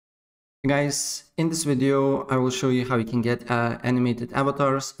Hey guys, in this video I will show you how you can get animated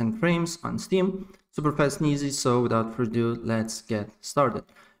avatars and frames on Steam super fast and easy. So without further ado, let's get started.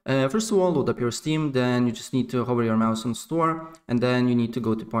 First of all, load up your Steam, then you just need to hover your mouse on store, and then you need to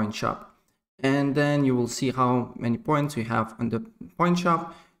go to Point Shop, and then you will see how many points you have on the Point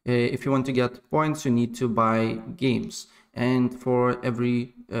Shop. If you want to get points, you need to buy games, and for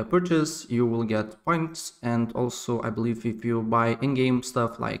every purchase you will get points. And also I believe if you buy in-game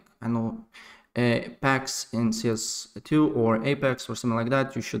stuff like packs in CS2 or Apex or something like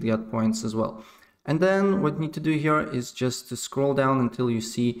that, you should get points as well. And then what you need to do here is just to scroll down until you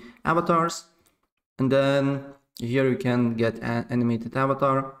see avatars, and then here you can get an animated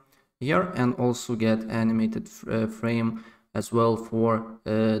avatar here and also get animated frame as well for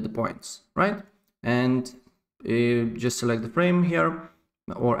the points, right? And just select the frame here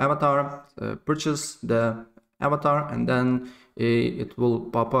or avatar, purchase the avatar, and then it will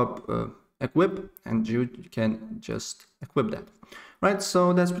pop up equip, and you can just equip that. Right,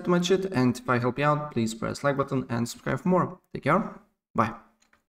 so that's pretty much it, and if I help you out, please press like button and subscribe for more. Take care, bye.